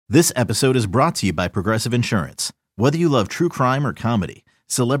This episode is brought to you by Progressive Insurance. Whether you love true crime or comedy,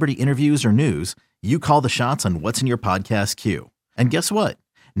 celebrity interviews or news, you call the shots on what's in your podcast queue. And guess what?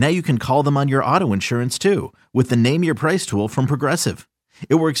 Now you can call them on your auto insurance too with the Name Your Price tool from Progressive.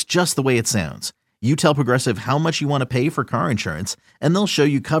 It works just the way it sounds. You tell Progressive how much you want to pay for car insurance, and they'll show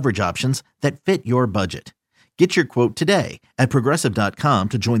you coverage options that fit your budget. Get your quote today at Progressive.com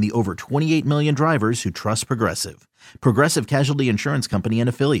to join the over 28 million drivers who trust Progressive. Progressive Casualty Insurance Company and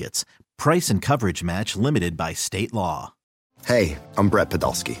Affiliates. Price and coverage match limited by state law. Hey, I'm Brett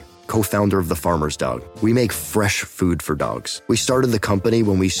Podolsky, co-founder of The Farmer's Dog. We make fresh food for dogs. We started the company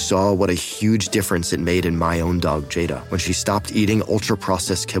when we saw what a huge difference it made in my own dog, Jada, when she stopped eating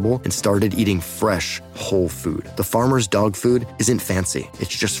ultra-processed kibble and started eating fresh, whole food. The Farmer's Dog food isn't fancy.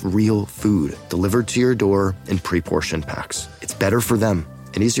 It's just real food delivered to your door in pre-portioned packs. It's better for them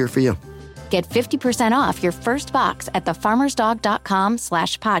and easier for you. Get 50% off your first box at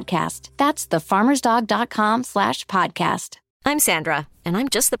thefarmersdog.com/podcast. That's thefarmersdog.com/podcast. I'm Sandra, and I'm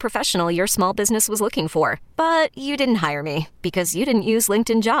just the professional your small business was looking for. But you didn't hire me because you didn't use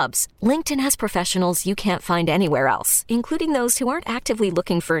LinkedIn Jobs. LinkedIn has professionals you can't find anywhere else, including those who aren't actively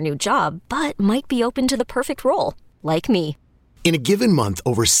looking for a new job, but might be open to the perfect role, like me. In a given month,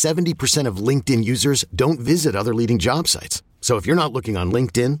 over 70% of LinkedIn users don't visit other leading job sites. So if you're not looking on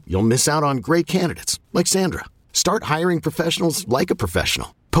LinkedIn, you'll miss out on great candidates like Sandra. Start hiring professionals like a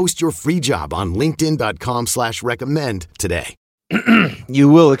professional. Post your free job on linkedin.com/recommend today. You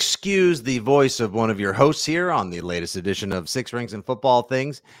will excuse the voice of one of your hosts here on the latest edition of Six Rings and Football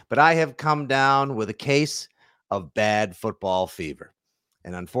Things, but I have come down with a case of bad football fever.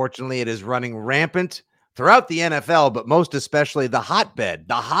 And unfortunately, it is running rampant throughout the NFL, but most especially the hotbed,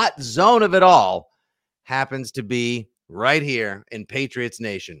 the hot zone of it all happens to be right here in Patriots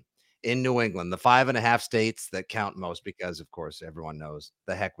Nation, in New England, the 5.5 states that count most because, of course, everyone knows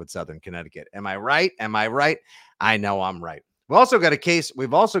the heck with Southern Connecticut. Am I right? Am I right? I know I'm right. We've also got a case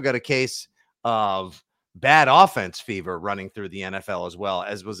of bad offense fever running through the NFL as well,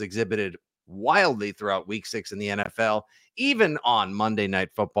 as was exhibited wildly throughout week 6 in the NFL, even on Monday Night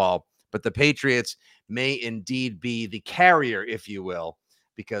Football. But the Patriots may indeed be the carrier, if you will,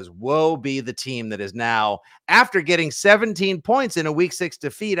 because woe be the team that is now, after getting 17 points in a week 6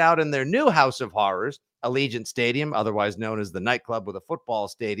 defeat out in their new house of horrors, Allegiant Stadium, otherwise known as the nightclub with a football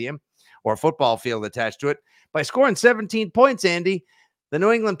stadium or a football field attached to it. By scoring 17 points, Andy, the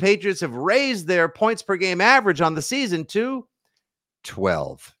New England Patriots have raised their points per game average on the season to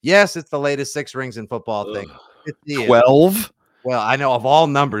 12. Yes, it's the latest Six Rings in Football thing. 12? Well, I know of all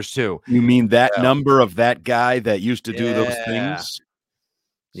numbers, too. You mean that number of that guy that used to do those things?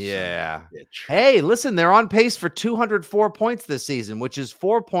 Yeah. Hey, listen, they're on pace for 204 points this season, which is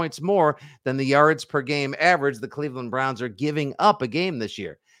 4 points more than the yards per game average the Cleveland Browns are giving up a game this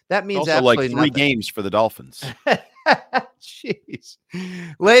year. That means also absolutely like 3 nothing. games for the Dolphins. Jeez.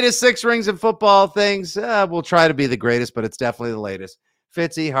 Latest Six Rings of Football things. We'll try to be the greatest, but it's definitely the latest.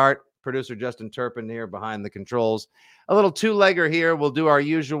 Fitzy, Hart, producer Justin Turpin here behind the controls. A little two-legger here. We'll do our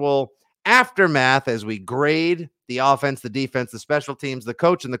usual aftermath as we grade the offense, the defense, the special teams, the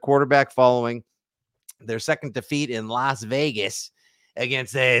coach, and the quarterback following their second defeat in Las Vegas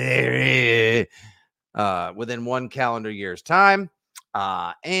against within 1 calendar year's time.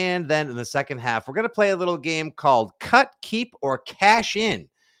 And then in the second half, we're going to play a little game called Cut, Keep, or Cash In.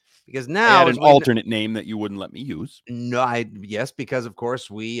 Because now an alternate name that you wouldn't let me use. No, yes, because of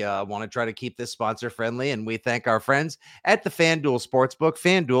course we want to try to keep this sponsor friendly, and we thank our friends at the FanDuel Sportsbook.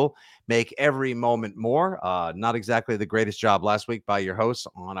 FanDuel make every moment more. Not exactly the greatest job last week by your hosts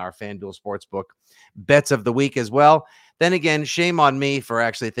on our FanDuel Sportsbook bets of the week as well. Then again, shame on me for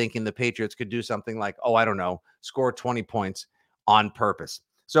actually thinking the Patriots could do something like, score 20 points on purpose.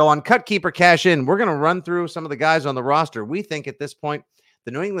 So on Cut, Keep, or Cash In, we're going to run through some of the guys on the roster. We think at this point, the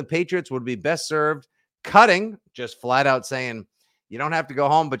New England Patriots would be best served cutting, just flat out saying, you don't have to go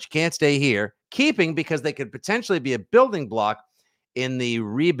home, but you can't stay here. Keeping, because they could potentially be a building block in the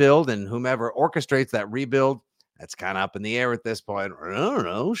rebuild, and whomever orchestrates that rebuild, that's kind of up in the air at this point. I don't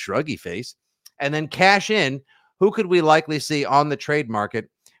know, shruggy face. And then Cash In, who could we likely see on the trade market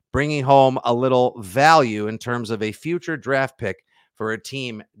bringing home a little value in terms of a future draft pick for a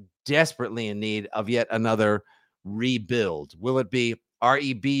team desperately in need of yet another rebuild? Will it be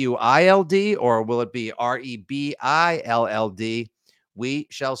REBUILD or will it be REBILLD? We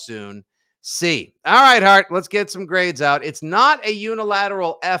shall soon see. All right, Hart, let's get some grades out. It's not a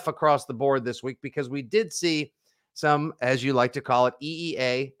unilateral F across the board this week because we did see some, as you like to call it,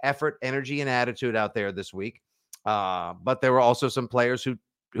 EEA, effort, energy, and attitude out there this week. But there were also some players who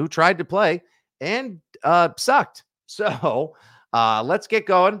tried to play and sucked. So Let's get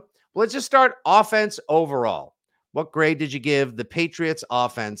going. Let's just start offense overall. What grade did you give the Patriots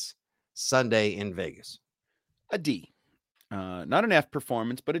offense Sunday in Vegas? A D. Not an F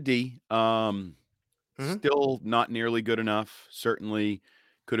performance, but a D. Still not nearly good enough. Certainly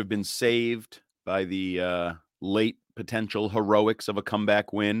could have been saved by the late potential heroics of a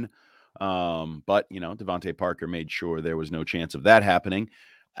comeback win. But, Devontae Parker made sure there was no chance of that happening.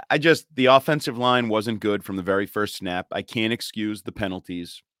 The offensive line wasn't good from the very first snap. I can't excuse the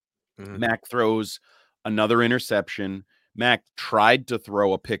penalties. Mac throws another interception. Mac tried to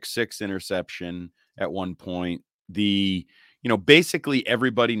throw a pick six interception at one point. Basically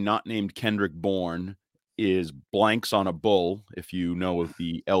everybody not named Kendrick Bourne is blanks on a bull, if you know of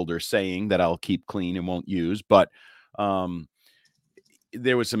the elder saying that I'll keep clean and won't use. But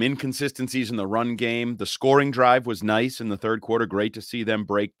there was some inconsistencies in the run game. The scoring drive was nice in the third quarter. Great to see them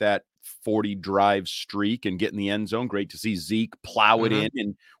break that 40 drive streak and get in the end zone. Great to see Zeke plow it in.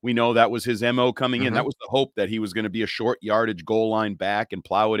 And we know that was his MO coming in. That was the hope that he was going to be a short yardage goal line back and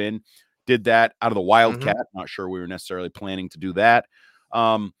plow it in. Did that out of the Wildcat. Not sure we were necessarily planning to do that.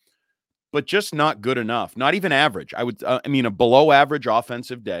 But just not good enough. Not even average. A below average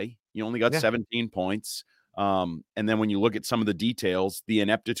offensive day. You only got 17 points. And then when you look at some of the details, the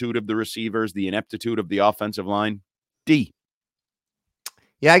ineptitude of the receivers, the ineptitude of the offensive line, D.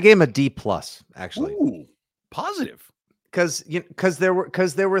 Yeah, I gave him a D plus, actually. Ooh, positive. Because there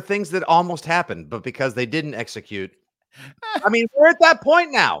were things that almost happened, but because they didn't execute. I mean, we're at that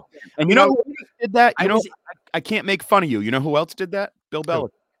point now. And you know who did that? I can't make fun of you. You know who else did that? Bill Belichick.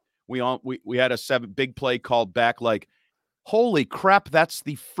 We had a big play called back like, holy crap, that's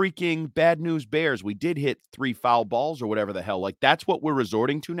the freaking bad news Bears. We did hit 3 foul balls or whatever the hell. Like, that's what we're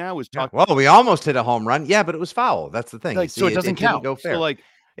resorting to now is talking. Well, we almost hit a home run. Yeah, but it was foul. That's the thing. So it doesn't count. Go fair. So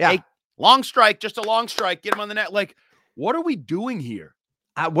hey, long strike, just a long strike. Get him on the net. Like, what are we doing here?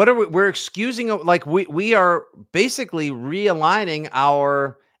 We're excusing, like we are basically realigning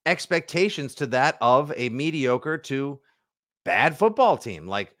our expectations to that of a mediocre to bad football team.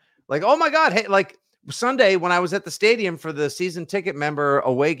 Like, oh my God. Hey, like Sunday when I was at the stadium for the season ticket member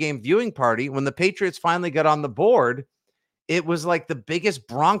away game viewing party, when the Patriots finally got on the board, it was like the biggest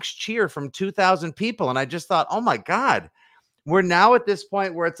Bronx cheer from 2,000 people. And I just thought, oh my God, we're now at this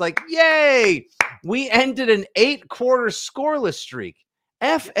point where it's like, yay, we ended an 8-quarter scoreless streak.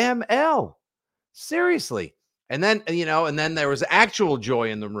 FML. Seriously. And then, there was actual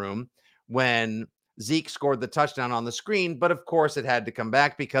joy in the room when Zeke scored the touchdown on the screen. But of course, it had to come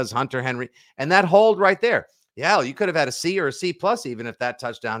back because Hunter Henry and that hold right there. Yeah, you could have had a C or a C plus even if that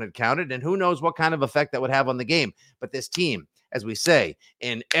touchdown had counted. And who knows what kind of effect that would have on the game. But this team, as we say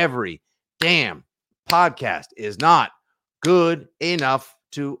in every damn podcast, is not good enough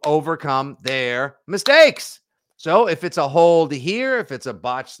to overcome their mistakes. So if it's a hold here, if it's a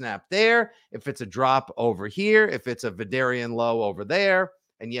botch snap there, if it's a drop over here, if it's a Vidarian low over there,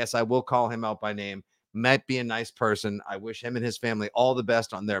 and yes, I will call him out by name, might be a nice person. I wish him and his family all the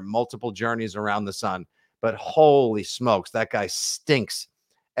best on their multiple journeys around the sun. But holy smokes, that guy stinks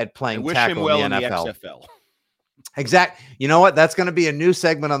at playing tackle in the NFL. XFL. Exactly. You know what? That's going to be a new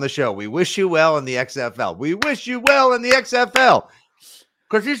segment on the show. We wish you well in the XFL. We wish you well in the XFL.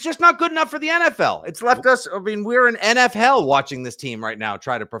 Because he's just not good enough for the NFL. It's left us, we're in NFL watching this team right now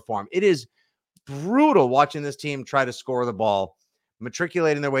try to perform. It is brutal watching this team try to score the ball,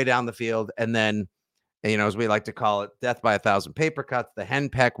 matriculating their way down the field, and then, as we like to call it, death by 1,000 paper cuts, the hen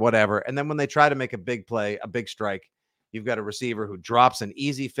peck, whatever. And then when they try to make a big play, a big strike, you've got a receiver who drops an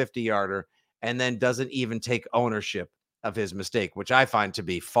easy 50-yarder and then doesn't even take ownership of his mistake, which I find to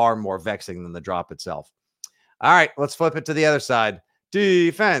be far more vexing than the drop itself. All right, let's flip it to the other side.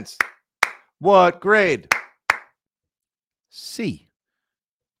 Defense. What grade? C.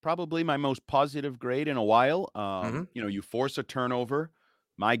 Probably my most positive grade in a while. You force a turnover.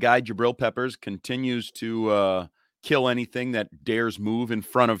 My guy, Jabril Peppers, continues to kill anything that dares move in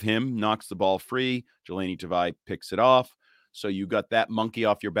front of him, knocks the ball free. Jelani Tavai picks it off. So you got that monkey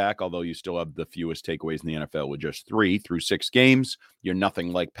off your back, although you still have the fewest takeaways in the NFL with just 3 through 6 games. You're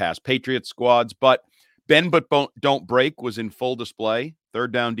nothing like past Patriots squads, but bend but don't break was in full display.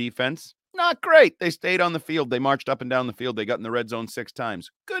 Third down defense, not great. They stayed on the field. They marched up and down the field. They got in the red zone 6 times.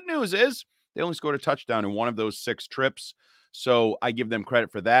 Good news is they only scored a touchdown in one of those 6 trips. So I give them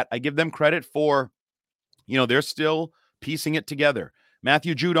credit for that. I give them credit for, they're still piecing it together.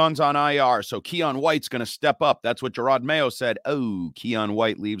 Matthew Judon's on IR, so Keon White's going to step up. That's what Gerard Mayo said. Oh, Keon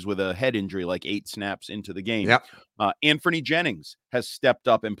White leaves with a head injury like 8 snaps into the game. Yep. Anthony Jennings has stepped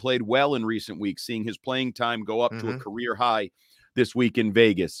up and played well in recent weeks, seeing his playing time go up to a career high this week in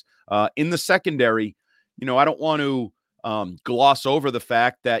Vegas. In the secondary, I don't want to gloss over the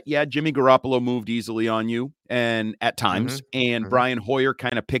fact that, yeah, Jimmy Garoppolo moved easily on you and at times, and Brian Hoyer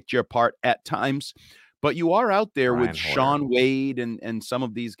kind of picked you apart at times. But you are out there with Sean Wade and some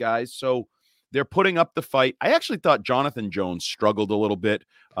of these guys. So they're putting up the fight. I actually thought Jonathan Jones struggled a little bit.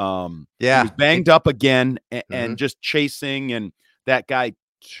 He was banged up again and just chasing. And that guy,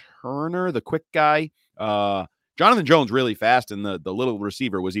 Turner, the quick guy, Jonathan Jones really fast, and the little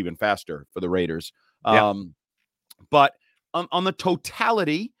receiver was even faster for the Raiders. But on the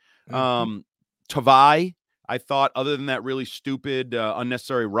totality, Tavai, I thought, other than that really stupid,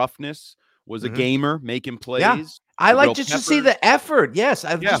 unnecessary roughness, was a gamer making plays. Yeah. I like just to see the effort. Yes.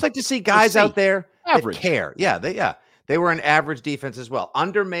 I'd just like to see guys out there that care. Yeah. They were an average defense as well.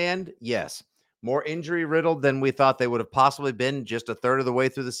 Undermanned. Yes. More injury riddled than we thought they would have possibly been just a third of the way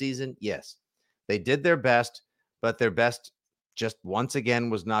through the season. Yes. They did their best, but their best just once again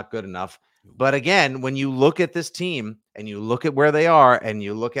was not good enough. But again, when you look at this team and you look at where they are and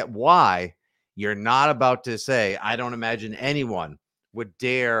you look at why, you're not about to say, I don't imagine anyone would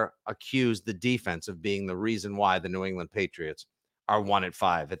dare accuse the defense of being the reason why the New England Patriots are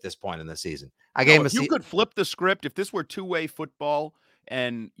 1-5 at this point in the season. If you could flip the script, if this were two-way football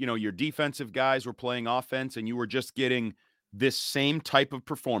and, your defensive guys were playing offense and you were just getting this same type of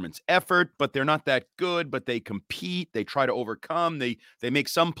performance, effort, but they're not that good, but they compete, they try to overcome, they make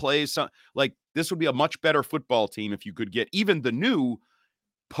some plays, like this would be a much better football team if you could get even the new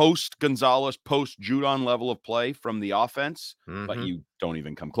post Gonzalez, post Judon level of play from the offense, but you don't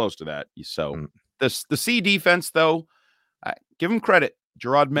even come close to that. So the C defense, though, give them credit.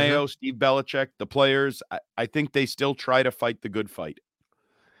 Gerard Mayo, Steve Belichick, the players, I think they still try to fight the good fight.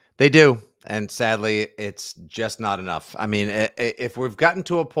 They do. And sadly, it's just not enough. I mean, if we've gotten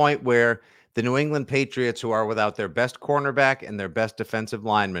to a point where the New England Patriots, who are without their best cornerback and their best defensive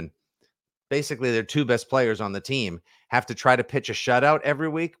lineman, basically their two best players on the team, have to try to pitch a shutout every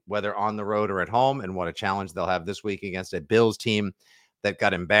week, whether on the road or at home. And what a challenge they'll have this week against a Bills team that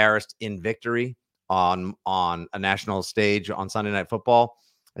got embarrassed in victory on a national stage on Sunday Night Football.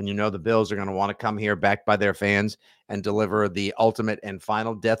 And the Bills are going to want to come here backed by their fans and deliver the ultimate and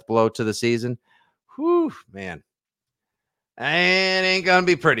final death blow to the season. Whew, man. It ain't going to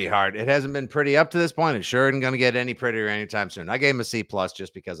be pretty hard. It hasn't been pretty up to this point. It sure isn't going to get any prettier anytime soon. I gave him a C+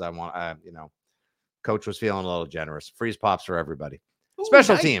 just because Coach was feeling a little generous. Freeze pops for everybody. Ooh,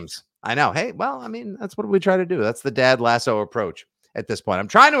 Special teams. I know. Hey, well, I mean, that's what we try to do. That's the Dad Lasso approach. At this point, I'm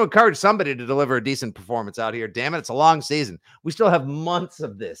trying to encourage somebody to deliver a decent performance out here. Damn it, it's a long season. We still have months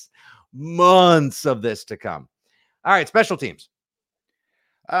of this to come. All right, special teams.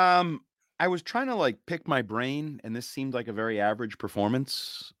 I was trying to pick my brain, and this seemed like a very average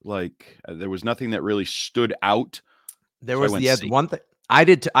performance. There was nothing that really stood out. There was one thing I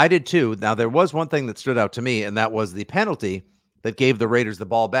did too. Now there was one thing that stood out to me, and that was the penalty that gave the Raiders the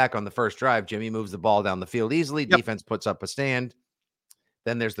ball back on the first drive. Jimmy moves the ball down the field easily. Yep. Defense puts up a stand.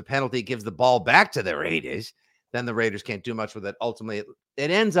 Then there's the penalty, gives the ball back to the Raiders. Then the Raiders can't do much with it. Ultimately,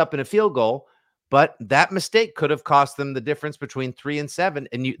 it ends up in a field goal, but that mistake could have cost them the difference between 3 and 7.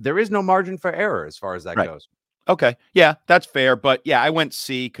 And there is no margin for error as far as that goes. Okay. Yeah, that's fair. But yeah, I went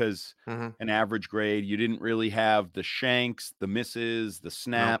C because an average grade. You didn't really have the shanks, the misses, the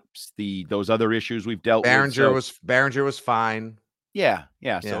snaps, those other issues we've dealt with. Behringer was fine. Yeah.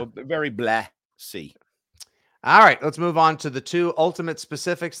 So very blah C. All right, let's move on to the two ultimate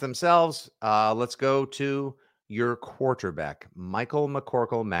specifics themselves. Let's go to your quarterback, Michael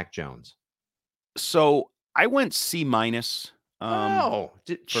McCorkle, Mac Jones. So I went C-.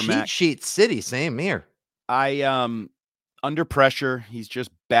 Cheat sheet city, same here. Under pressure, he's just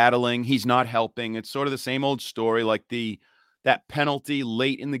battling. He's not helping. It's sort of the same old story. That penalty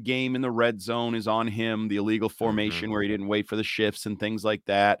late in the game in the red zone is on him. The illegal formation where he didn't wait for the shifts and things like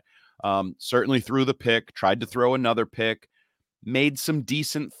that. Certainly threw the pick, tried to throw another pick, made some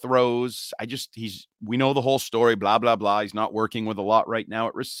decent throws. We know the whole story, blah, blah, blah. He's not working with a lot right now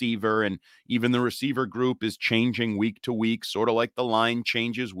at receiver. And even the receiver group is changing week to week, sort of like the line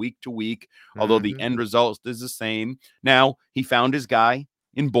changes week to week, although the end result is the same. Now he found his guy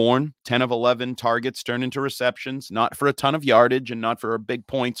in Bourne, 10 of 11 targets turned into receptions, not for a ton of yardage and not for big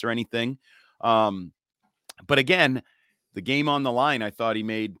points or anything. But again, the game on the line, I thought he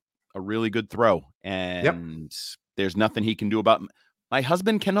made a really good throw, and there's nothing he can do about. My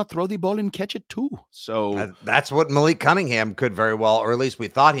husband cannot throw the ball and catch it too. So that's what Malik Cunningham could very well, or at least we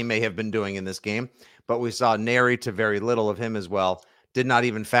thought he may have been doing in this game, but we saw nary to very little of him as well. Did not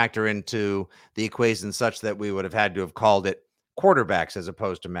even factor into the equation such that we would have had to have called it quarterbacks as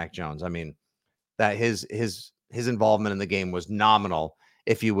opposed to Mac Jones. I mean, that his involvement in the game was nominal,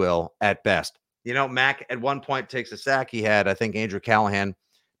 if you will, at best. Mac at one point takes a sack. He had, I think Andrew Callahan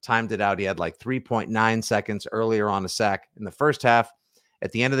timed it out. He had like 3.9 seconds earlier on a sack in the first half.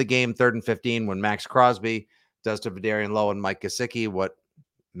 At the end of the game, 3rd and 15, when Max Crosby does to Vidarian Lowe and Mike Gesicki what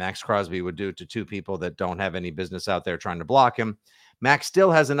Max Crosby would do to two people that don't have any business out there trying to block him. Max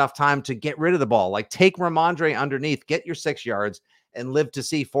still has enough time to get rid of the ball. Like, take Ramondre underneath, get your 6 yards, and live to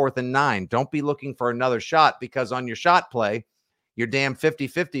see 4th and 9. Don't be looking for another shot, because on your shot play, your damn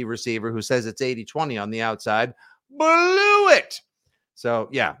 50-50 receiver who says it's 80-20 on the outside blew it. So,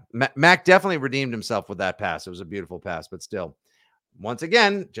 yeah, Mac definitely redeemed himself with that pass. It was a beautiful pass, but still, once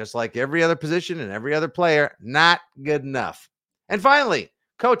again, just like every other position and every other player, not good enough. And finally,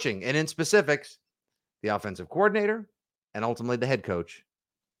 coaching, and in specifics, the offensive coordinator and ultimately the head coach,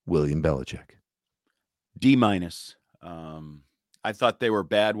 William Belichick. D-. I thought they were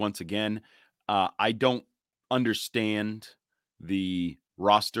bad once again. I don't understand the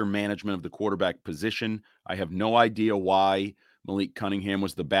roster management of the quarterback position. I have no idea why Malik Cunningham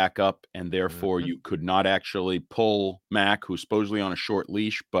was the backup, and therefore you could not actually pull Mac, who's supposedly on a short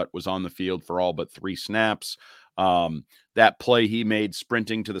leash, but was on the field for all but 3 snaps. That play he made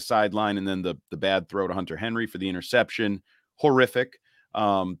sprinting to the sideline, and then the bad throw to Hunter Henry for the interception, horrific.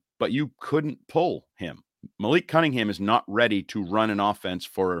 But you couldn't pull him. Malik Cunningham is not ready to run an offense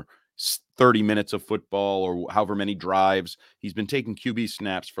for 30 minutes of football or however many drives. He's been taking QB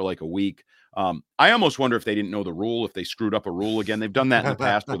snaps for like a week. I almost wonder if they didn't know the rule, if they screwed up a rule again. They've done that in the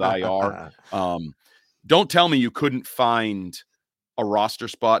past with IR. Don't tell me you couldn't find a roster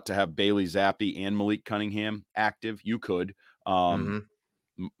spot to have Bailey Zappi and Malik Cunningham active. You could.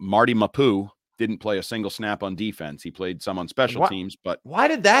 Marty Mapu didn't play a single snap on defense. He played some on special teams, but why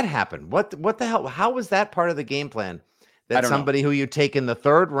did that happen? What the hell? How was that part of the game plan? That somebody who you take in the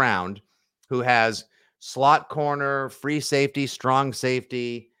 3rd round, who has slot corner, free safety, strong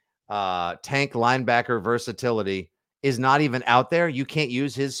safety, tank linebacker versatility, is not even out there? You can't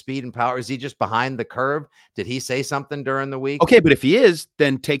use his speed and power. Is he just behind the curve? Did he say something during the week? Okay, but if he is,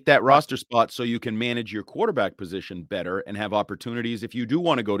 then take that roster spot so you can manage your quarterback position better and have opportunities if you do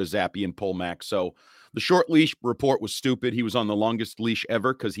want to go to Zappi and pull Max. So the short leash report was stupid. He was on the longest leash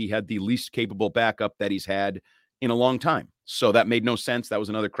ever because he had the least capable backup that he's had in a long time. So that made no sense. That was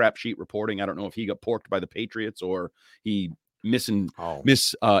another crap sheet reporting. I don't know if he got porked by the Patriots or he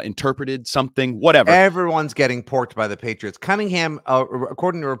misinterpreted something, whatever. Everyone's getting porked by the Patriots. Cunningham,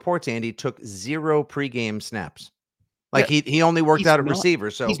 according to reports, Andy, took 0 pregame snaps. Like, he only worked out at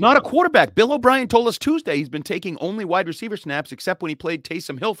receiver. So he's not a quarterback. Bill O'Brien told us Tuesday he's been taking only wide receiver snaps, except when he played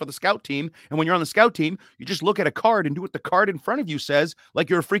Taysom Hill for the scout team. And when you're on the scout team, you just look at a card and do what the card in front of you says,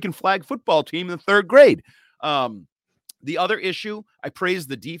 like you're a freaking flag football team in the 3rd grade. The other issue, I praise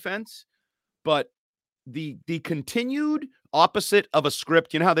the defense, but the continued opposite of a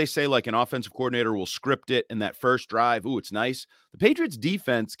script. You know how they say like an offensive coordinator will script it in that first drive? Ooh, it's nice. The Patriots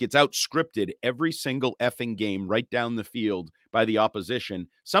defense gets out scripted every single effing game right down the field by the opposition.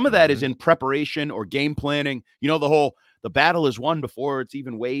 Some of that is in preparation or game planning. You know, the battle is won before it's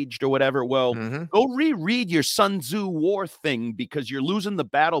even waged or whatever. Well, go reread your Sun Tzu war thing, because you're losing the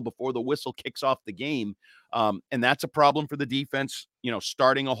battle before the whistle kicks off the game. And that's a problem for the defense,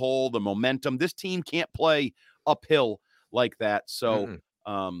 starting a hole, the momentum. This team can't play uphill like that. So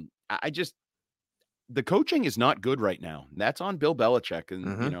the coaching is not good right now. That's on Bill Belichick.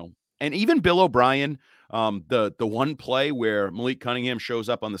 And, and even Bill O'Brien, the one play where Malik Cunningham shows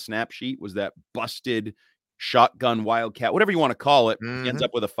up on the snap sheet was that busted shotgun wildcat, whatever you want to call it. He ends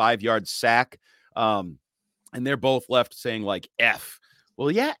up with a 5-yard sack. And they're both left saying like F.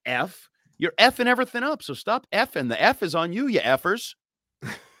 Well, yeah, F. You're effing everything up, so stop effing. The F is on you, you effers.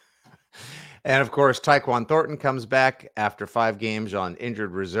 And, of course, Tyquan Thornton comes back after 5 games on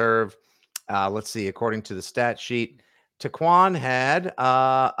injured reserve. Let's see. According to the stat sheet, Tyquan had,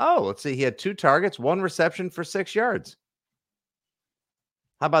 he had 2 targets, 1 reception for 6 yards.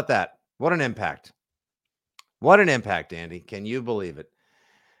 How about that? What an impact. What an impact, Andy. Can you believe it?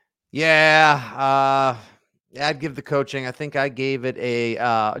 Yeah, I'd give the coaching. I think I gave it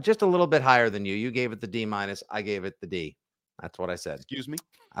a just a little bit higher than you. You gave it the D-. I gave it the D. That's what I said. Excuse me?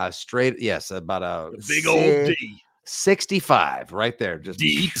 About a big old D. 65 right there. Just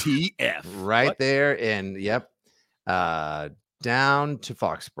DTF. Right there. And down to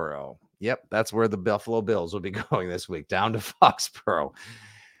Foxborough. Yep, that's where the Buffalo Bills will be going this week, down to Foxborough.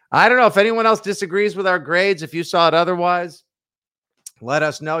 I don't know if anyone else disagrees with our grades. If you saw it otherwise, let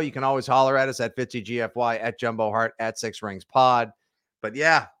us know. You can always holler at us at FitzyGFY, at Jumbo Hart, at 6 Rings Pod. But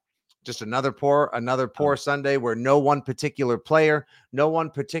yeah, just another poor Sunday where no one particular player, no one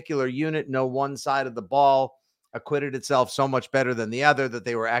particular unit, no one side of the ball acquitted itself so much better than the other that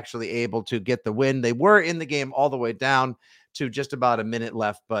they were actually able to get the win. They were in the game all the way down to just about a minute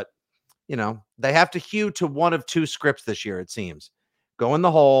left, but they have to hew to one of two scripts this year, it seems. Go in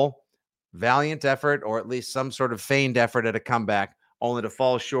the hole, valiant effort, or at least some sort of feigned effort at a comeback, only to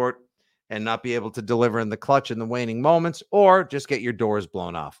fall short and not be able to deliver in the clutch in the waning moments, or just get your doors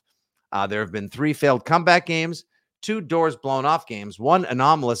blown off. There have been 3 failed comeback games, 2 doors blown off games, 1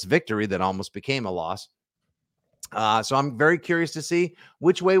 anomalous victory that almost became a loss. So I'm very curious to see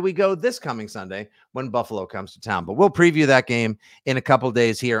which way we go this coming Sunday when Buffalo comes to town. But we'll preview that game in a couple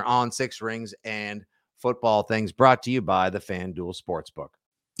days here on Six Rings and Football Things, brought to you by the FanDuel Sportsbook.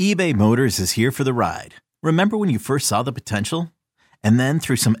 eBay Motors is here for the ride. Remember when you first saw the potential? And then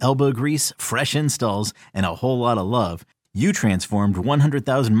through some elbow grease, fresh installs, and a whole lot of love, you transformed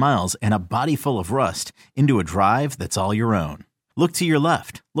 100,000 miles and a body full of rust into a drive that's all your own. Look to your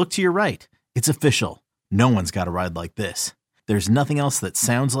left. Look to your right. It's official. No one's got a ride like this. There's nothing else that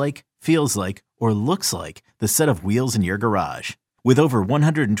sounds like, feels like, or looks like the set of wheels in your garage. With over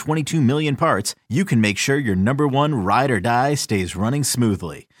 122 million parts, you can make sure your number one ride or die stays running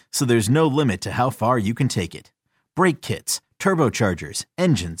smoothly, so there's no limit to how far you can take it. Brake kits, turbochargers,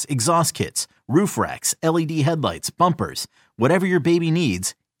 engines, exhaust kits, roof racks, LED headlights, bumpers, whatever your baby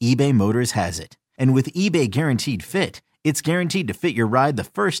needs, eBay Motors has it. And with eBay Guaranteed Fit, it's guaranteed to fit your ride the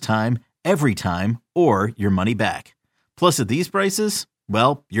first time, every time, or your money back. Plus, at these prices,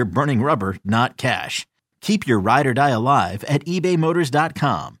 well, you're burning rubber, not cash. Keep your ride or die alive at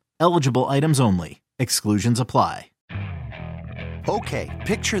ebaymotors.com. Eligible items only. Exclusions apply. Okay,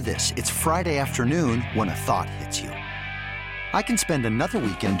 picture this. It's Friday afternoon when a thought hits you. I can spend another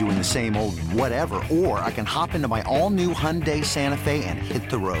weekend doing the same old whatever, or I can hop into my all-new Hyundai Santa Fe and hit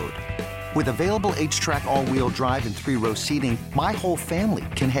the road. With available H-Track all-wheel drive and 3-row seating, my whole family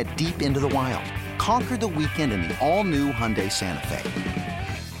can head deep into the wild. Conquer the weekend in the all-new Hyundai Santa Fe.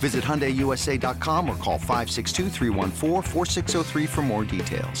 Visit HyundaiUSA.com or call 562-314-4603 for more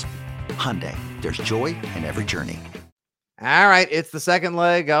details. Hyundai, there's joy in every journey. All right, it's the second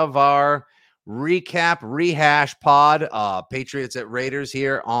leg of our recap, rehash pod. Patriots at Raiders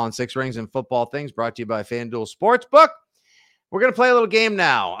here on Six Rings and Football Things, brought to you by FanDuel Sportsbook. We're going to play a little game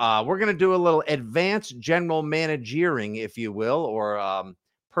now. We're going to do a little advanced general managering, if you will, or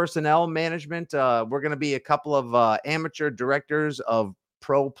personnel management. We're going to be a couple of amateur directors of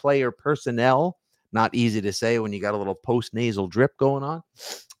pro player personnel. Not easy to say when you got a little post-nasal drip going on.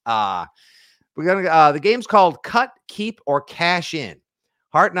 The game's called Cut, Keep, or Cash In.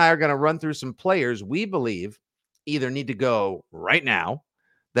 Hart and I are going to run through some players we believe either need to go right now,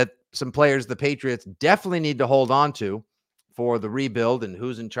 that some players the Patriots definitely need to hold on to for the rebuild, and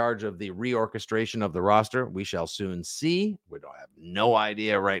who's in charge of the reorchestration of the roster. We shall soon see. We don't have no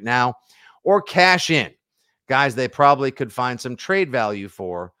idea right now. Or cash in. Guys they probably could find some trade value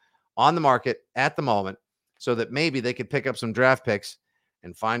for on the market at the moment, so that maybe they could pick up some draft picks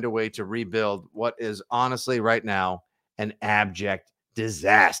and find a way to rebuild what is honestly right now an abject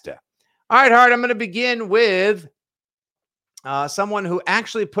disaster. All right, Hart, I'm going to begin with someone who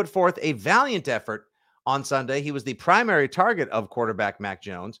actually put forth a valiant effort on Sunday. He was the primary target of quarterback Mac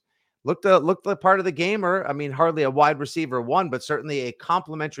Jones. Looked the part of the gamer. I mean, hardly a wide receiver one, but certainly a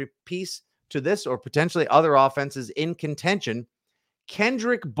complementary piece to this or potentially other offenses in contention.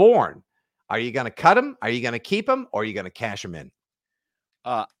 Kendrick Bourne. Are you going to cut him? Are you going to keep him? Or are you going to cash him in?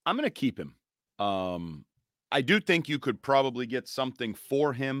 I'm going to keep him. I do think you could probably get something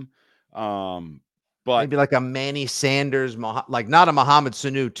for him. But maybe like a Manny Sanders, like not a Mohamed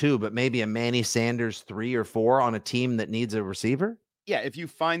Sanu 2, but maybe a Manny Sanders 3 or 4 on a team that needs a receiver. Yeah, if you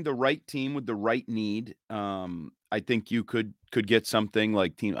find the right team with the right need, I think you could get something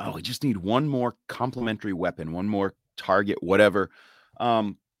like team. Oh, we just need one more complementary weapon, one more target, whatever.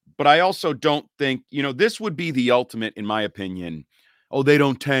 But I also don't think, this would be the ultimate, in my opinion. Oh, they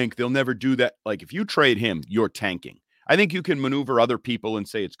don't tank. They'll never do that. Like if you trade him, you're tanking. I think you can maneuver other people and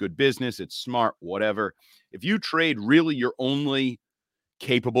say it's good business, it's smart, whatever. If you trade really your only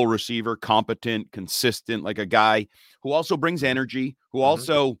capable receiver, competent, consistent, like a guy who also brings energy, who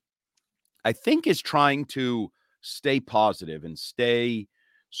also I think is trying to stay positive and stay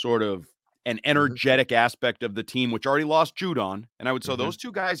sort of an energetic aspect of the team, which already lost Judon. And I would say those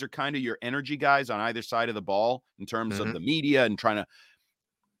two guys are kind of your energy guys on either side of the ball in terms of the media and trying to.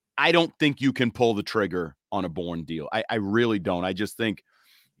 I don't think you can pull the trigger on a Bourne deal. I really don't. I just think,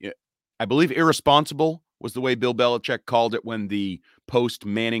 I believe irresponsible was the way Bill Belichick called it when the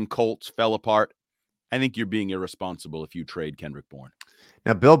post-Manning Colts fell apart. I think you're being irresponsible if you trade Kendrick Bourne.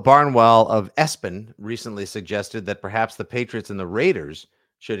 Now, Bill Barnwell of Espen recently suggested that perhaps the Patriots and the Raiders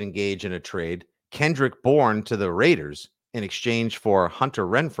should engage in a trade. Kendrick Bourne to the Raiders in exchange for Hunter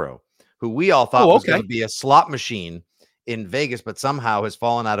Renfrow, who we all thought Oh, was going okay. to be a slot machine in Vegas, but somehow has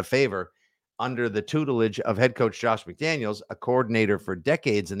fallen out of favor under the tutelage of head coach Josh McDaniels, a coordinator for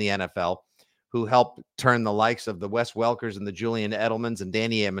decades in the NFL, who helped turn the likes of the Wes Welkers and the Julian Edelmans and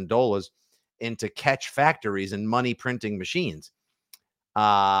Danny Amendolas into catch factories and money printing machines.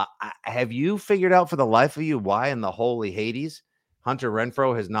 Have you figured out for the life of you why in the holy Hades Hunter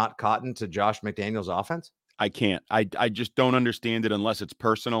Renfrow has not caught to Josh McDaniels' offense? I can't. I just don't understand it unless it's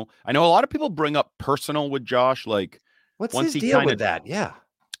personal. I know a lot of people bring up personal with Josh. Like, What's once his he deal kind with of, that? Yeah.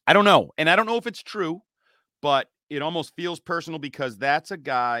 I don't know. And I don't know if it's true, but it almost feels personal because that's a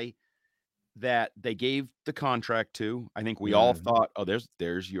guy that they gave the contract to. I think we all thought, oh,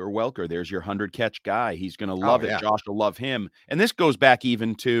 there's your Welker. There's your 100-catch guy. He's going to love it. Yeah. Josh will love him. And this goes back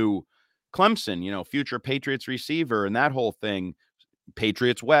even to Clemson, future Patriots receiver and that whole thing.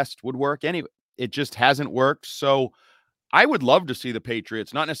 Patriots West would work anyway. It just hasn't worked. So I would love to see the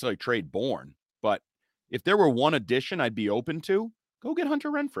Patriots not necessarily trade Bourne, but if there were one addition I'd be open to, go get Hunter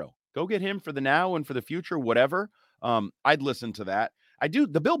Renfrow. Go get him for the now and for the future, whatever. I'd listen to that. I do.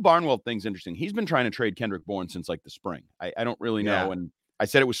 The Bill Barnwell thing's interesting. He's been trying to trade Kendrick Bourne since like the spring. I don't really know. Yeah. And I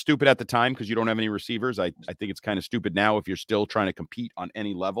said it was stupid at the time because you don't have any receivers. I think it's kind of stupid now if you're still trying to compete on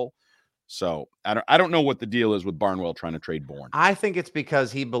any level. So I don't know what the deal is with Barnwell trying to trade Bourne. I think it's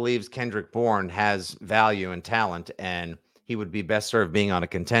because he believes Kendrick Bourne has value and talent, and he would be best served being on a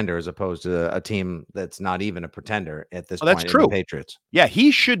contender as opposed to a team that's not even a pretender at this point. That's true. In the Patriots. Yeah,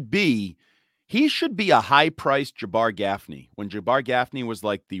 he should be a high-priced Jabbar Gaffney. When Jabbar Gaffney was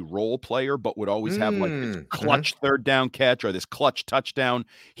like the role player, but would always have like this clutch third down catch or this clutch touchdown.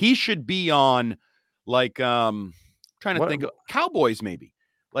 He should be on like trying to think of Cowboys maybe.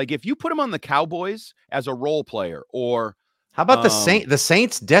 Like if you put him on the Cowboys as a role player, or how about the Saints? The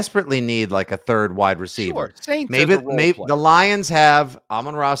Saints desperately need like a third wide receiver. Sure, Saints maybe player. The Lions have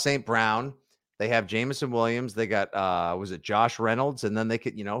Amon-Ra St. Brown. They have Jameson Williams. They got was it Josh Reynolds? And then they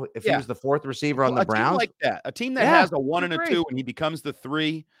could, if he was the fourth receiver on the Browns, team like that, a team that has a 1 and a 2, and he becomes the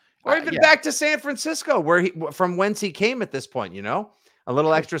 3, or even back to San Francisco, where from whence he came at this point. A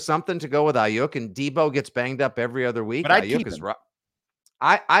little extra something to go with Ayuk, and Debo gets banged up every other week. But Ayuk is rough.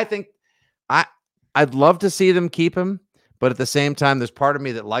 I think I'd love to see them keep him, but at the same time, there's part of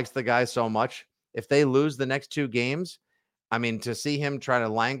me that likes the guy so much. If they lose the next 2 games, I mean, to see him try to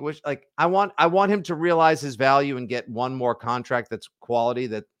languish, like I want him to realize his value and get one more contract that's quality,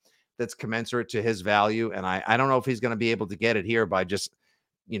 that's commensurate to his value. And I don't know if he's going to be able to get it here by just,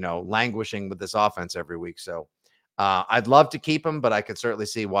 languishing with this offense every week. So I'd love to keep him, but I could certainly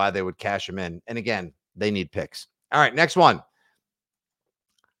see why they would cash him in. And again, they need picks. All right, next one.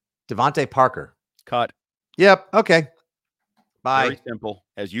 Devontae Parker. Cut. Yep. Okay. Bye. Very simple.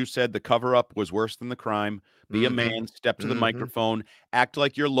 As you said, the cover-up was worse than the crime. Be a man, step to the microphone, act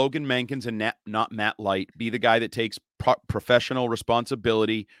like you're Logan Mankins and not Matt Light. Be the guy that takes professional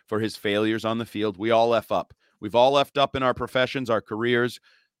responsibility for his failures on the field. We all F up. We've all effed up in our professions, our careers.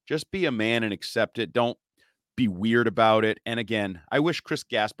 Just be a man and accept it. Don't be weird about it. And again, I wish Chris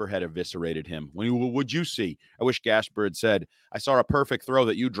Gasper had eviscerated him. When would you see? I wish Gasper had said, I saw a perfect throw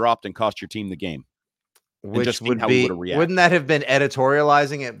that you dropped and cost your team the game. Which would be, wouldn't that have been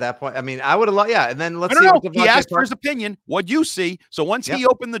editorializing at that point? I mean, I would have, and then let's see. What he asked for his opinion. What'd you see? So once he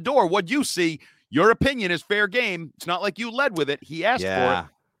opened the door, what'd you see? Your opinion is fair game. It's not like you led with it. He asked for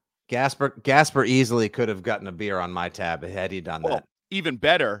it. Gasper easily could have gotten a beer on my tab had he done that. Even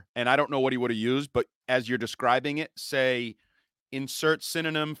better, and I don't know what he would have used, but as you're describing it, say, insert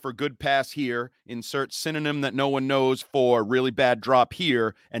synonym for good pass here, insert synonym that no one knows for really bad drop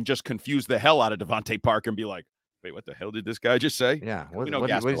here, and just confuse the hell out of Devontae Parker and be like, wait, what the hell did this guy just say? Yeah. What are you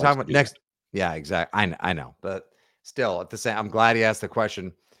talking about next? Yeah, exactly. I know. But still, at the same, I'm glad he asked the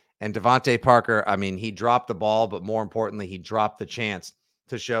question. And Devontae Parker, I mean, he dropped the ball, but more importantly, he dropped the chance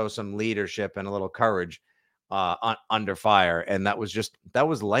to show some leadership and a little courage under fire. And that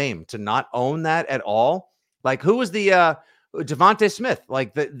was lame to not own that at all. Like, who was the Devontae Smith?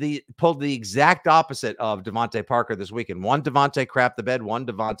 Like the pulled the exact opposite of Devontae Parker this weekend. One Devontae crapped the bed, one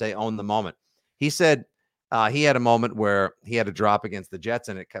Devontae owned the moment. He said he had a moment where he had a drop against the Jets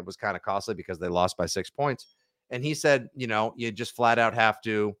and it was kind of costly because they lost by 6 points. And he said, you just flat out have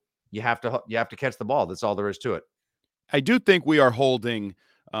to catch the ball. That's all there is to it. I do think we are holding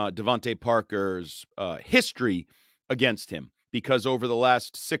Devontae Parker's history against him because over the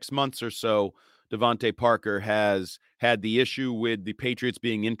last 6 months or so, Devontae Parker has had the issue with the Patriots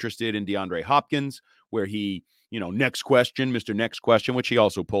being interested in DeAndre Hopkins, where he, next question, Mr. Next Question, which he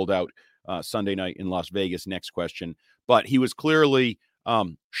also pulled out Sunday night in Las Vegas, next question. But he was clearly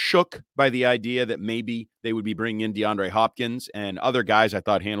shook by the idea that maybe they would be bringing in DeAndre Hopkins, and other guys I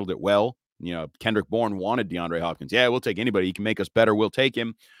thought handled it well. Kendrick Bourne wanted DeAndre Hopkins. Yeah, we'll take anybody. He can make us better. We'll take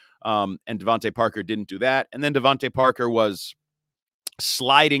him. And Devontae Parker didn't do that. And then Devontae Parker was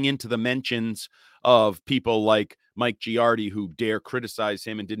sliding into the mentions of people like Mike Giardi, who dare criticize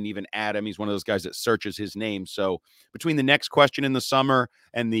him and didn't even add him. He's one of those guys that searches his name. So between the next question in the summer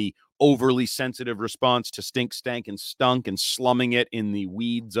and the overly sensitive response to stink, stank, and stunk and slumming it in the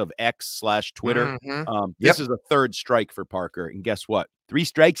weeds of X/Twitter, this is a third strike for Parker. And guess what? 3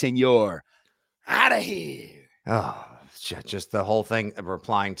 strikes and you're out of here. Oh, just the whole thing of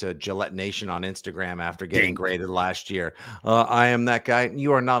replying to Gillette Nation on Instagram after getting graded last year. I am that guy.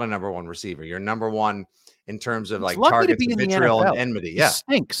 You are not a number 1 receiver. You're number 1 in terms of like targets, and vitriol, and enmity. Yeah,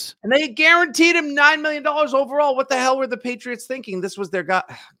 stinks. And they guaranteed him $9 million overall. What the hell were the Patriots thinking? This was their guy.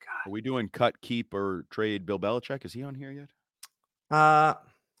 Oh, God. Are we doing cut, keep, or trade Bill Belichick? Is he on here yet?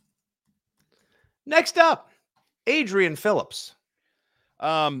 Next up, Adrian Phillips.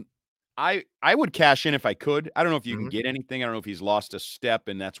 I would cash in if I could. I don't know if you can get anything. I don't know if he's lost a step,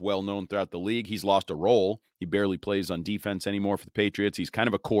 and that's well known throughout the league. He's lost a role. He barely plays on defense anymore for the Patriots. He's kind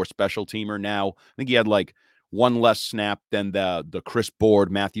of a core special teamer now. I think he had like 1 less snap than the Chris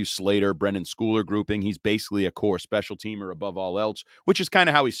Board, Matthew Slater, Brendan Schooler grouping. He's basically a core special teamer above all else, which is kind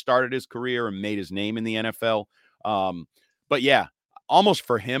of how he started his career and made his name in the NFL. But yeah, almost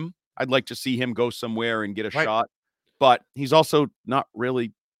for him, I'd like to see him go somewhere and get a shot. But he's also not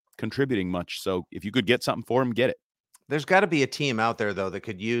really contributing much. So if you could get something for him, get it. There's got to be a team out there, though, that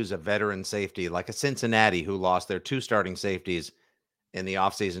could use a veteran safety like a Cincinnati, who lost their 2 starting safeties in the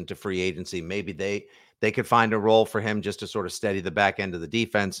offseason to free agency. Maybe they could find a role for him just to sort of steady the back end of the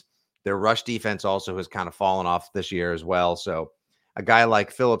defense. Their rush defense also has kind of fallen off this year as well. So a guy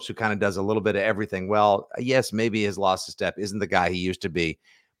like Phillips, who kind of does a little bit of everything well, yes, maybe has lost a step, isn't the guy he used to be,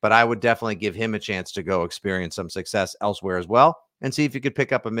 but I would definitely give him a chance to go experience some success elsewhere as well, and see if you could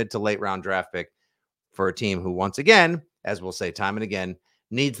pick up a mid to late round draft pick for a team who, once again, as we'll say time and again,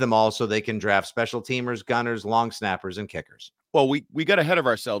 needs them all so they can draft special teamers, gunners, long snappers, and kickers. Well, we got ahead of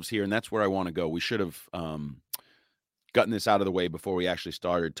ourselves here, and that's where I want to go. We should have gotten this out of the way before we actually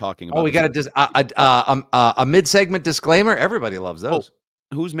started talking about. Oh, we got a mid-segment disclaimer. Everybody loves those.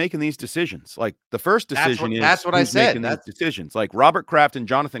 Who's making these decisions? Like the first decision that's what I said. Making these decisions. Like Robert Kraft and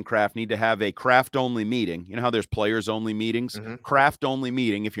Jonathan Kraft need to have a Kraft-only meeting. You know how there's players-only meetings? Kraft-only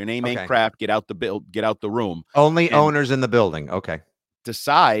meeting. If your name ain't Kraft, get out the room. Only owners in the building. Okay.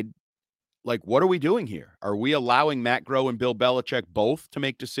 Decide, like, what are we doing here? Are we allowing Matt Groh and Bill Belichick both to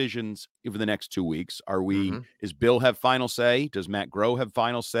make decisions over the next 2 weeks? Are we? Does Bill have final say? Does Matt Groh have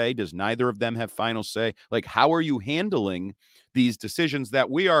final say? Does neither of them have final say? Like, how are you handling these decisions that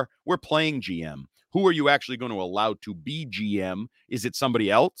we're playing GM? Who are you actually going to allow to be GM? Is it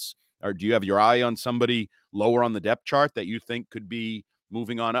somebody else? Or do you have your eye on somebody lower on the depth chart that you think could be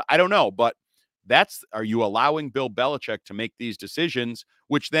moving on? I don't know, but are you allowing Bill Belichick to make these decisions,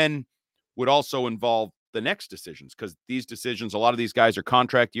 which then would also involve the next decisions? Because these decisions, a lot of these guys are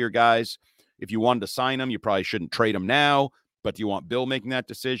contract year guys. If you wanted to sign them, you probably shouldn't trade them now, but do you want Bill making that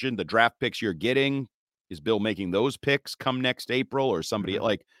decision? The draft picks you're getting, is Bill making those picks come next April, or somebody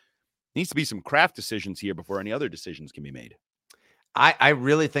like needs to be some Kraft decisions here before any other decisions can be made? I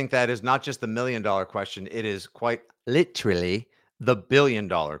really think that is not just the $1 million question. It is quite literally the $1 billion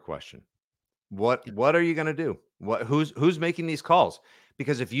question. What are you going to do? Who's making these calls?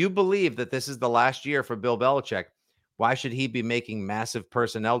 Because if you believe that this is the last year for Bill Belichick, why should he be making massive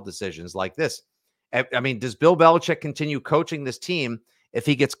personnel decisions like this? I mean, does Bill Belichick continue coaching this team if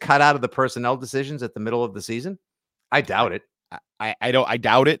he gets cut out of the personnel decisions at the middle of the season? I doubt it. I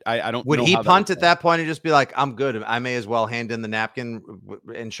doubt it. I don't. Would he punt at that point and just be like, "I'm good. I may as well hand in the napkin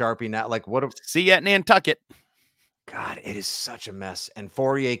and Sharpie now." Like, what? See you at Nantucket. God, it is such a mess. And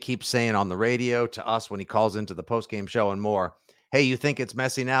Fourier keeps saying on the radio to us when he calls into the postgame show and more, "Hey, you think it's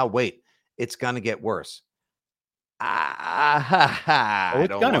messy now? Wait, it's gonna get worse." It's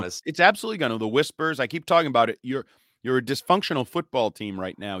absolutely gonna. The whispers. I keep talking about it. You're a dysfunctional football team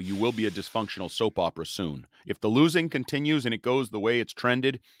right now. You will be a dysfunctional soap opera soon. If the losing continues and it goes the way it's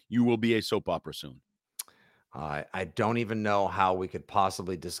trended, you will be a soap opera soon. I don't even know how we could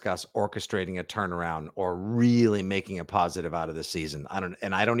possibly discuss orchestrating a turnaround or really making a positive out of the season. I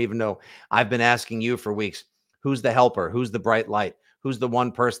don't even know. I've been asking you for weeks, who's the helper? Who's the bright light? Who's the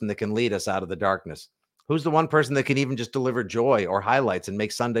one person that can lead us out of the darkness? Who's the one person that can even just deliver joy or highlights and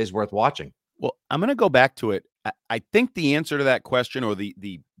make Sundays worth watching? Well, I'm going to go back to it. I think the answer to that question, or the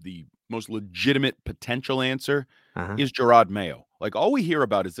most legitimate potential answer, is Gerard Mayo. Like, all we hear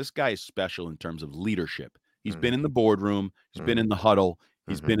about is this guy is special in terms of leadership. He's been in the boardroom. He's been in the huddle.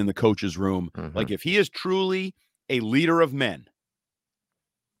 He's been in the coach's room. Like, if he is truly a leader of men,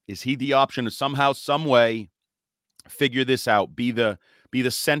 is he the option to somehow, some way figure this out, be the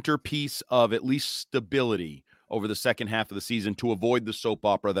centerpiece of at least stability over the second half of the season to avoid the soap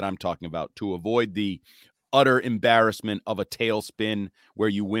opera that I'm talking about, to avoid the utter embarrassment of a tailspin where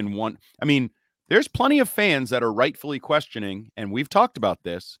you win one? I mean, there's plenty of fans that are rightfully questioning, and we've talked about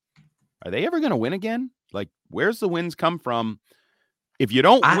this. Are they ever going to win again? Like, where's the wins come from? If you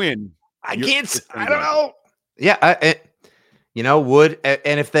don't win, I don't know. Yeah.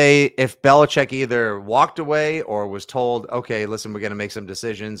 If Belichick either walked away or was told, okay, listen, we're going to make some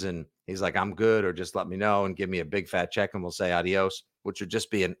decisions, and he's like, I'm good, or just let me know and give me a big fat check and we'll say adios, which would just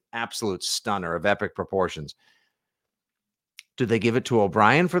be an absolute stunner of epic proportions. Do they give it to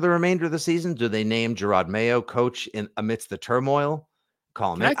O'Brien for the remainder of the season? Do they name Gerard Mayo coach amidst the turmoil?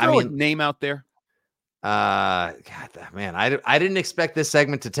 Call him. Can I throw a name out there? God, man, I didn't expect this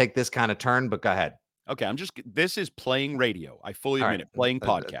segment to take this kind of turn, but go ahead. Okay, this is playing radio. I fully admit it. Playing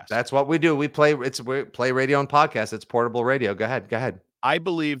podcast. That's what we do. We play radio and podcast. It's portable radio. Go ahead. I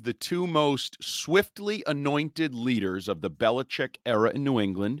believe the two most swiftly anointed leaders of the Belichick era in New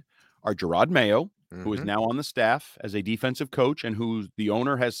England are Gerard Mayo, who is now on the staff as a defensive coach, and who the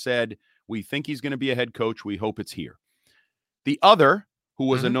owner has said, we think he's going to be a head coach. We hope it's here. The other, who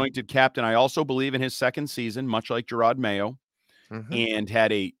was anointed captain, I also believe in his second season, much like Gerard Mayo, and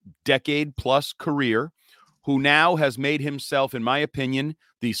had a decade-plus career, who now has made himself, in my opinion,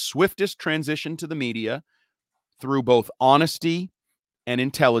 the swiftest transition to the media through both honesty and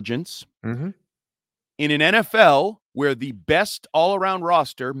intelligence. In an NFL where the best all-around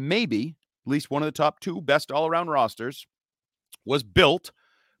roster, maybe at least one of the top two best all-around rosters, was built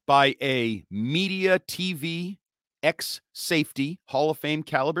by a media TV ex-safety, Hall of Fame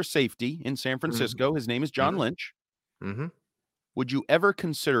caliber safety in San Francisco. His name is John Lynch. Would you ever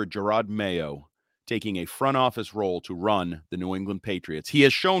consider Gerard Mayo taking a front office role to run the New England Patriots? He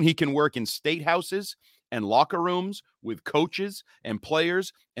has shown he can work in state houses and locker rooms with coaches and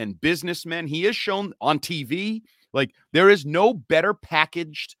players and businessmen. He has shown on TV, like, there is no better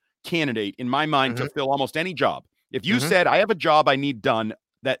packaged candidate in my mind to fill almost any job. If you said, I have a job I need done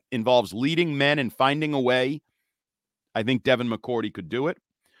that involves leading men and finding a way, I think Devin McCourty could do it.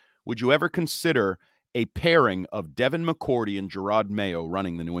 Would you ever consider a pairing of Devin McCourty and Gerard Mayo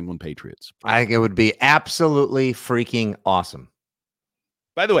running the New England Patriots? I think it would be absolutely freaking awesome.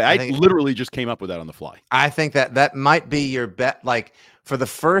 By the way, I literally just came up with that on the fly. I think that might be your bet. Like, for the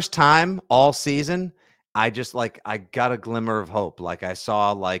first time all season, I got a glimmer of hope. Like, I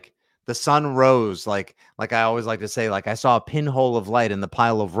saw, like, the sun rose. Like I always like to say, like, I saw a pinhole of light in the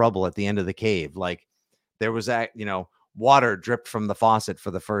pile of rubble at the end of the cave. Like, there was water dripped from the faucet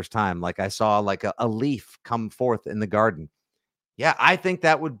for the first time. Like, I saw like a leaf come forth in the garden. Yeah, I think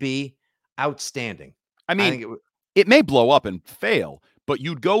that would be outstanding. I mean, it may blow up and fail, but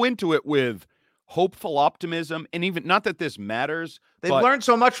you'd go into it with hopeful optimism. And even, not that this matters, they've learned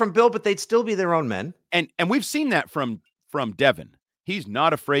so much from Bill, but they'd still be their own men. And we've seen that from Devin. He's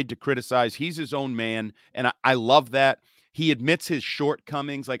not afraid to criticize. He's his own man. And I love that. He admits his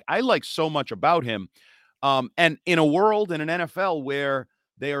shortcomings. Like, I like so much about him. And in a world, in an NFL where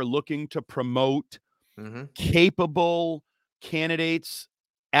they are looking to promote capable candidates,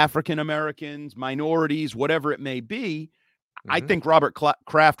 African-Americans, minorities, whatever it may be, I think Robert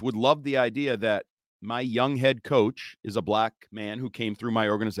Kraft would love the idea that my young head coach is a black man who came through my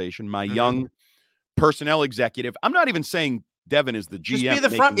organization, my young personnel executive. I'm not even saying Devin is the GM. Just be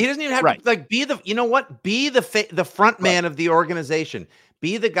the front. He doesn't even have to be the, be the front man of the organization.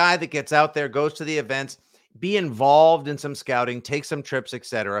 Be the guy that gets out there, goes to the events, be involved in some scouting, take some trips,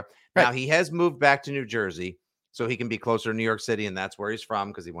 etc. Now, he has moved back to New Jersey so he can be closer to New York City, and that's where he's from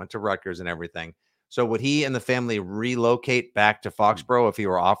because he went to Rutgers and everything. So would he and the family relocate back to Foxborough if he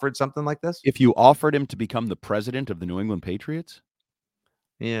were offered something like this? If you offered him to become the president of the New England Patriots?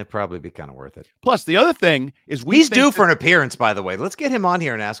 Yeah, it'd probably be kind of worth it. Plus, the other thing is he's due for an appearance, by the way. Let's get him on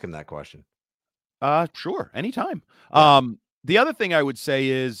here and ask him that question. Sure, anytime. Yeah. The other thing I would say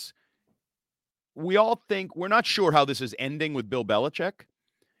is we all think, we're not sure how this is ending with Bill Belichick.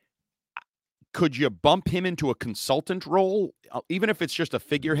 Could you bump him into a consultant role, even if it's just a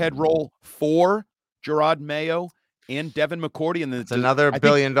figurehead role for Gerard Mayo and Devin McCourty? And it's another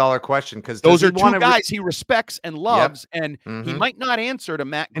billion-dollar question, because those are two guys he respects and loves, and he might not answer to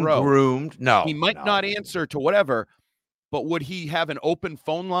Matt Groh. Groomed. No. He might not answer to whatever, but would he have an open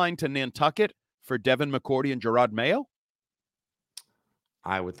phone line to Nantucket for Devin McCourty and Gerard Mayo?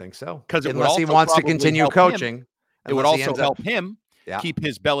 I would think so. Because unless he wants to continue coaching. It would also help him keep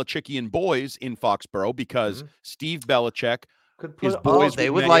his Belichickian boys in Foxborough because Steve Belichick could his put, boys they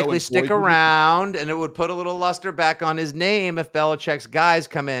with would Mayo likely and stick boys with- around, and it would put a little luster back on his name if Belichick's guys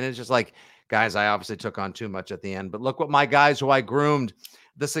come in. It's just like, guys, I obviously took on too much at the end, but look what my guys who I groomed.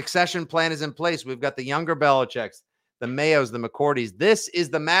 The succession plan is in place. We've got the younger Belichicks, the Mayos, the McCourties. This is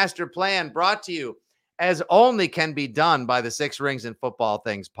the master plan brought to you as only can be done by the Six Rings and Football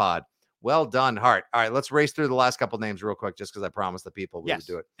Things pod. Well done, Hart. All right, let's race through the last couple names real quick just because I promised the people we would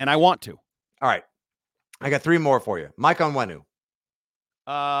do it. And I want to. All right. I got 3 more for you. Mike Onwenu.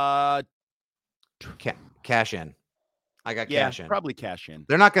 Cash in. I got cash in. Probably cash in.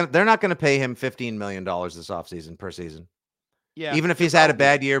 They're not gonna pay him $15 million this offseason per season. Yeah. Even if he's had a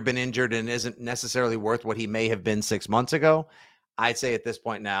bad year, been injured, and isn't necessarily worth what he may have been 6 months ago, I'd say at this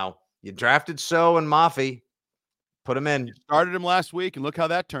point now, you drafted So and Mafi, put him in. You started him last week, and look how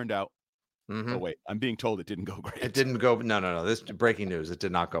that turned out. Mm-hmm. Oh, wait. I'm being told it didn't go great. It didn't go. No. This breaking news. It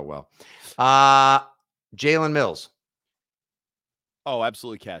did not go well. Jalen Mills. Oh,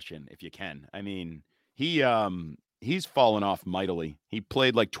 absolutely cash in if you can. I mean, he's fallen off mightily. He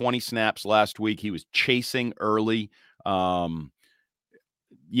played like 20 snaps last week. He was chasing early.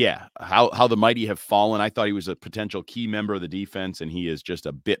 Yeah, how the mighty have fallen. I thought he was a potential key member of the defense, and he is just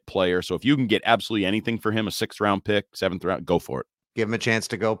a bit player. So if you can get absolutely anything for him, a 6th-round pick, 7th round, go for it. Give him a chance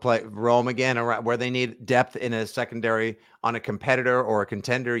to go play roam again around where they need depth in a secondary on a competitor or a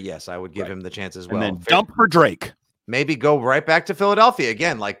contender. Yes, I would give him the chance as well. And then dump for Drake. Maybe go right back to Philadelphia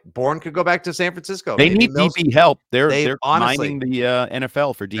again. Like Bourne could go back to San Francisco. They Maybe need Mills, DB help. They're honestly, mining the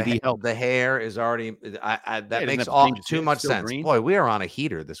NFL for DB help. The hair is already that makes too much sense. Green. Boy, we are on a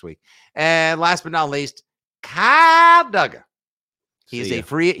heater this week. And last but not least, Kyle Duggar. He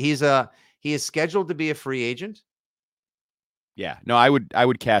is scheduled to be a free agent. Yeah, no, I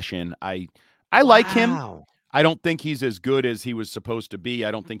would cash in. I like him. I don't think he's as good as he was supposed to be.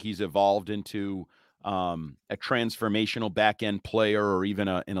 I don't think he's evolved into a transformational back end player or even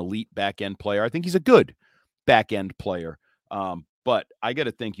an elite back end player. I think he's a good back end player. But I got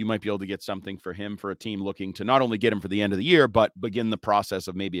to think you might be able to get something for him for a team looking to not only get him for the end of the year, but begin the process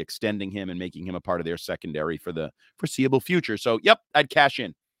of maybe extending him and making him a part of their secondary for the foreseeable future. So, yep, I'd cash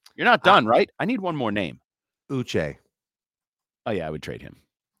in. You're not done, right? I need one more name. Uche. Oh, yeah, I would trade him.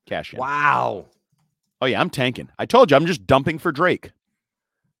 Cash in. Wow. Oh, yeah, I'm tanking. I told you, I'm just dumping for Drake.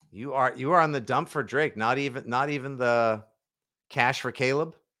 You are on the dump for Drake, not even the cash for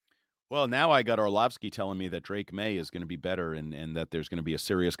Caleb. Well, now I got Orlovsky telling me that Drake May is going to be better and that there's going to be a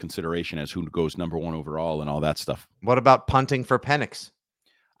serious consideration as who goes number 1 overall and all that stuff. What about punting for Penix?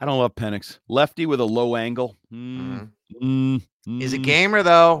 I don't love Penix. Lefty with a low angle. He's a gamer,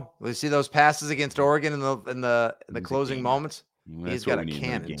 though. We see those passes against Oregon in the closing moments. Well, he's got a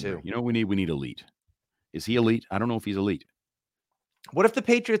cannon, too. You know, we need elite. Is he elite? I don't know if he's elite. What if the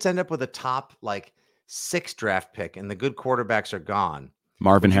Patriots end up with a top 6 draft pick and the good quarterbacks are gone?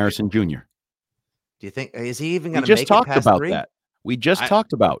 Marvin Harrison Jr. Do you think is he even going to make it past 3? We just talked about that. We just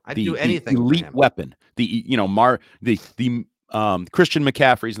talked about the elite weapon. The Christian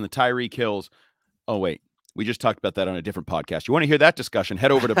McCaffreys and the Tyreek Hills. Oh wait, we just talked about that on a different podcast. You want to hear that discussion?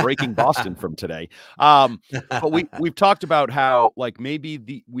 Head over to Breaking Boston from today. But we've talked about how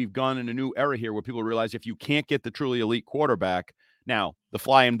maybe we've gone in a new era here where people realize if you can't get the truly elite quarterback. Now, the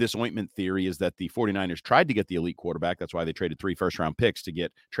fly in this ointment theory is that the 49ers tried to get the elite quarterback. That's why they traded 3 first-round picks to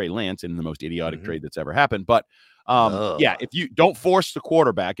get Trey Lance in the most idiotic trade that's ever happened. But, if you don't force the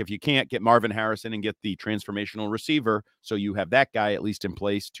quarterback, if you can't get Marvin Harrison and get the transformational receiver, so you have that guy at least in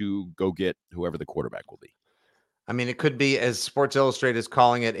place to go get whoever the quarterback will be. I mean, it could be, as Sports Illustrated is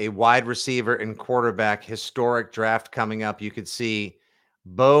calling it, a wide receiver and quarterback historic draft coming up. You could see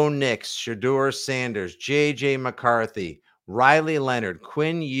Bo Nix, Shedeur Sanders, J.J. McCarthy, Riley Leonard,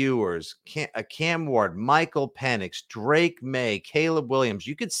 Quinn Ewers, Cam Ward, Michael Penix, Drake May, Caleb Williams.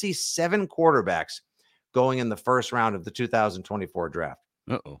 You could see 7 quarterbacks going in the first round of the 2024 draft.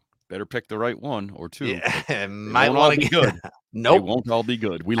 Uh-oh. Better pick the right one or 2. Yeah, might want to be good. Nope. They won't all be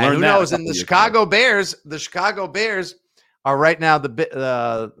good. We learned who that. knows? And the Chicago Bears are right now they're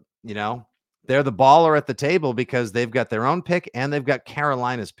the baller at the table because they've got their own pick and they've got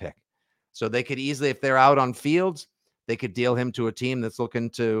Carolina's pick. So they could easily, if they're out on Fields, they could deal him to a team that's looking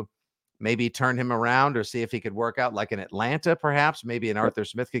to maybe turn him around or see if he could work out like in Atlanta, perhaps. Maybe an Arthur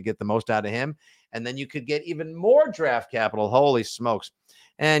Smith could get the most out of him. And then you could get even more draft capital. Holy smokes.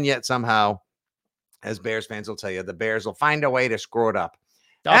 And yet somehow, as Bears fans will tell you, the Bears will find a way to screw it up.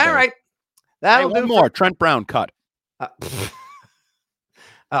 All right. That'll do more. Trent Brown cut.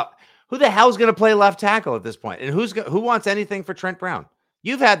 Who the hell's going to play left tackle at this point? And who wants anything for Trent Brown?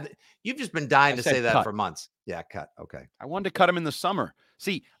 You've just been dying to say that for months. Yeah, cut. Okay. I wanted to cut him in the summer.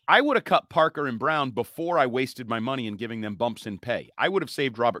 See, I would have cut Parker and Brown before I wasted my money in giving them bumps in pay. I would have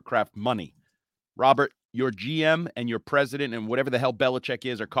saved Robert Kraft money. Robert, your GM and your president and whatever the hell Belichick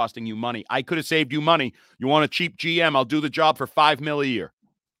is are costing you money. I could have saved you money. You want a cheap GM? I'll do the job for $5 million a year.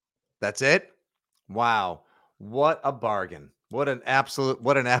 That's it? Wow. What a bargain. What an absolute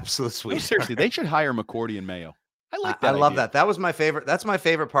sweet. No, seriously, they should hire McCourty and Mayo. I like that. I love that. That was my favorite. That's my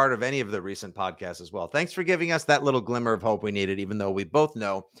favorite part of any of the recent podcasts as well. Thanks for giving us that little glimmer of hope we needed, even though we both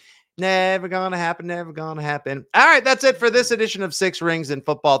know never gonna happen. Never gonna happen. All right, that's it for this edition of Six Rings in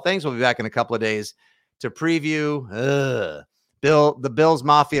Football Things. We'll be back in a couple of days to preview the Bills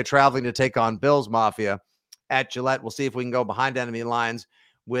Mafia traveling to take on Bills Mafia at Gillette. We'll see if we can go behind enemy lines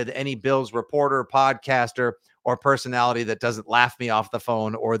with any Bills reporter, podcaster, or personality that doesn't laugh me off the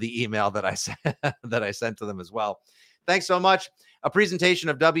phone or the email that I sent to them as well. Thanks so much. A presentation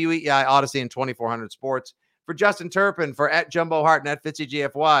of WEEI Odyssey and 2400 Sports. For Justin Turpin, for @JumboHart and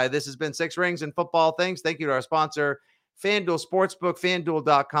 @FitzyGFY, this has been Six Rings and Football Things. Thank you to our sponsor, FanDuel Sportsbook,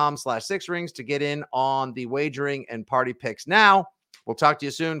 FanDuel.com/6rings to get in on the wagering and party picks now. We'll talk to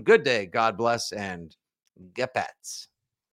you soon. Good day. God bless and get Pats.